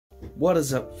What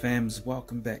is up, fams?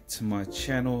 Welcome back to my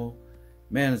channel.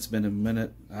 Man, it's been a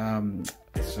minute.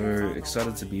 So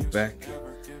excited to be back.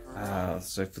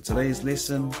 So for today's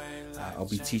lesson, I'll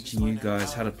be teaching you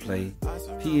guys how to play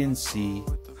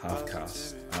PNC half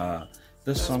cast.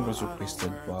 This song was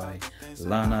requested by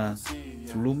Lana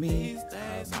Tulumi.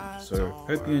 So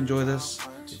hope you enjoy this.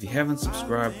 If you haven't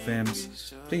subscribed,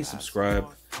 fams, please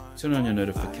subscribe, turn on your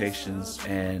notifications,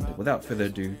 and without further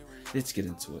ado, let's get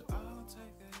into it.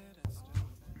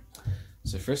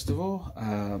 So first of all,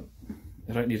 I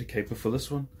don't need a caper for this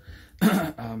one.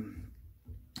 So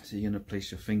you're going to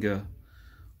place your finger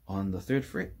on the 3rd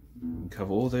fret and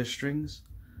cover all those strings.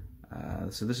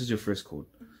 So this is your first chord.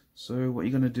 So what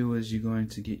you're going to do is you're going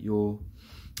to get your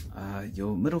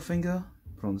middle finger,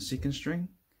 put on the 2nd string,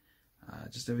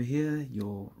 just over here,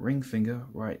 your ring finger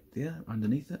right there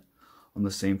underneath it on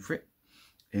the same fret,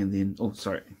 and then,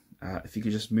 if you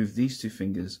could just move these 2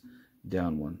 fingers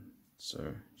down one.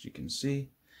 So as you can see,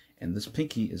 and this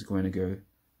pinky is going to go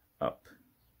up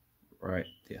right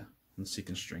there on the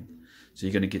 2nd string. So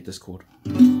you're going to get this chord.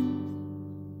 So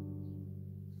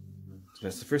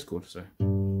that's the first chord. So,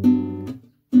 and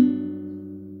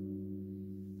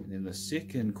then the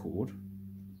 2nd chord,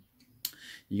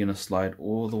 you're going to slide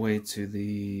all the way to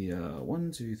the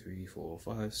 1, 2, 3, 4,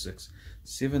 5, 6,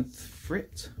 7th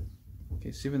fret. Okay,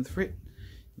 7th fret.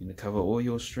 You're going to cover all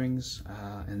your strings,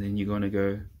 and then you're going to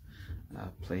go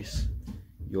place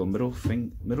your middle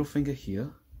finger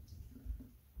here,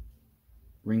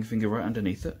 ring finger right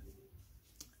underneath it,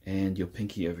 and your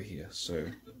pinky over here. So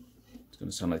it's going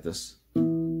to sound like this,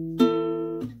 and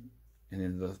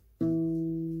then the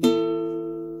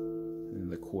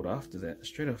chord after that,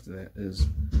 straight after that, is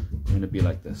going to be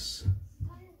like this.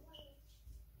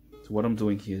 So what I'm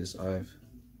doing here is I'm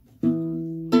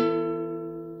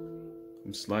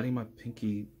sliding my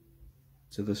pinky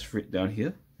to this fret down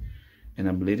here, and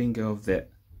I'm letting go of that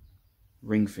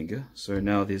ring finger. So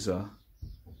now it's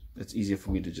easier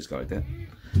for me to just go like that.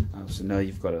 So now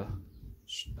you've got a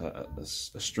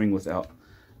string without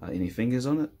any fingers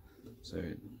on it. So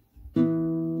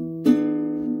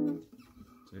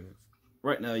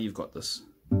right now you've got this.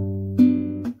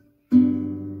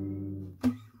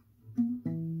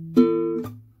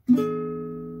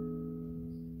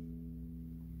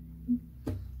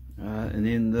 And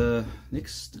then the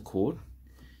next chord,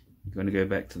 you're going to go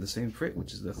back to the same fret,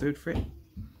 which is the 3rd fret,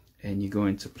 and you're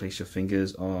going to place your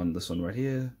fingers on this one right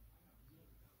here,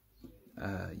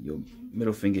 your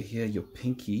middle finger here, your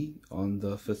pinky on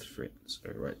the 5th fret, so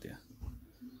right there.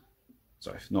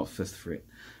 Sorry, not 5th fret.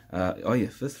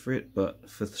 5th fret, but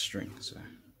 5th string. So,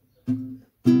 and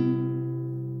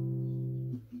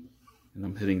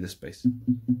I'm hitting this bass.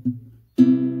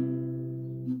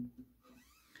 And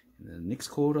the next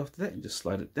chord after that, you just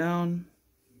slide it down.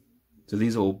 So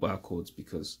these are all bar chords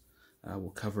because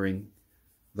we're covering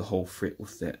the whole fret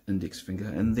with that index finger.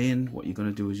 And then what you're going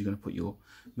to do is you're going to put your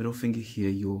middle finger here,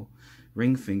 your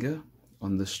ring finger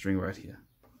on this string right here.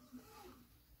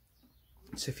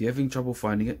 So if you're having trouble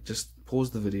finding it, just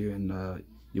pause the video and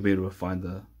you'll be able to find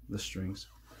the strings.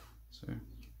 So,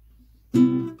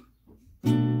 and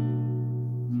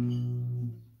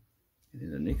then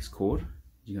the next chord,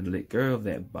 you're going to let go of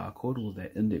that bar chord or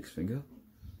that index finger,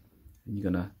 and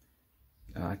you're going to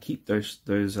keep those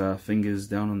fingers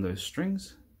down on those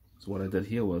strings. So what I did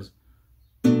here was,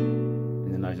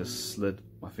 and then I just slid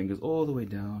my fingers all the way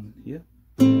down here.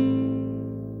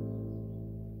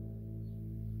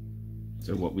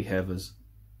 So what we have is,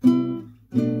 what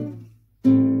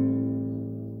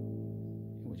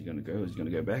you're going to go is you're going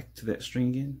to go back to that string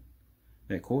again,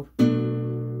 that chord.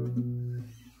 And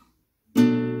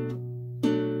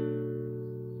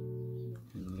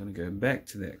you're going to go back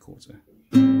to that chord. So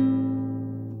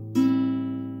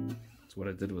what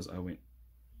I did was I went,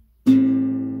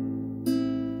 and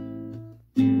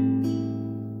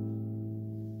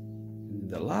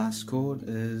the last chord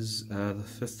is the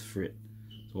 5th fret.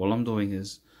 So all I'm doing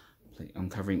is I'm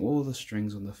covering all the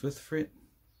strings on the 5th fret,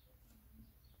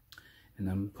 and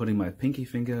I'm putting my pinky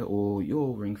finger or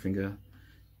your ring finger,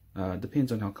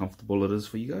 depends on how comfortable it is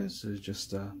for you guys. So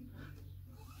just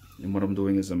and what I'm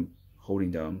doing is I'm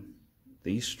holding down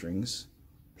these strings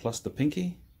plus the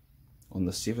pinky on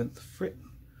the 7th fret,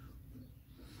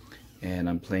 and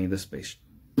I'm playing this bass,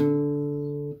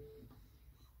 and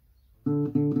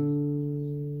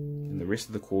the rest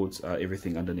of the chords are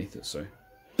everything underneath it. So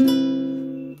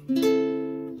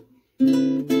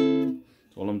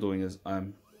all I'm doing is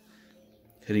I'm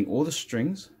hitting all the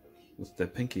strings with the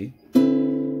pinky,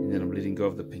 and then I'm letting go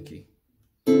of the pinky.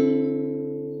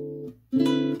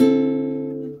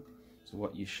 So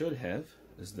what you should have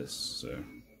is this. So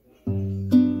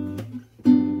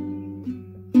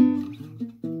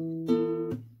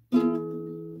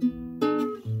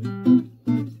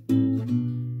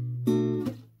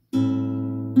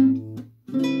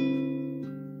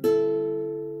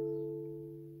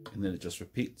just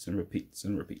repeats and repeats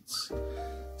and repeats.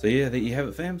 So yeah, there you have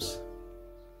it, fams.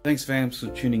 Thanks, fams,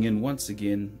 for tuning in once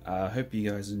again. I hope you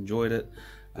guys enjoyed it.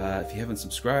 If you haven't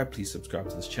subscribed, please subscribe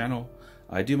to this channel.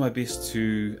 I do my best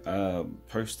to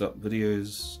post up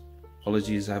videos.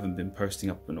 Apologies, I haven't been posting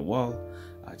up in a while.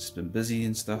 I've just been busy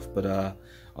and stuff, but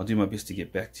I'll do my best to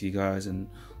get back to you guys and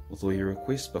with all your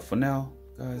requests. But for now,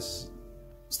 guys,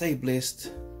 stay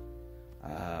blessed,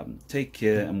 take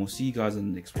care, and we'll see you guys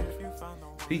in the next one.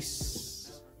 Peace.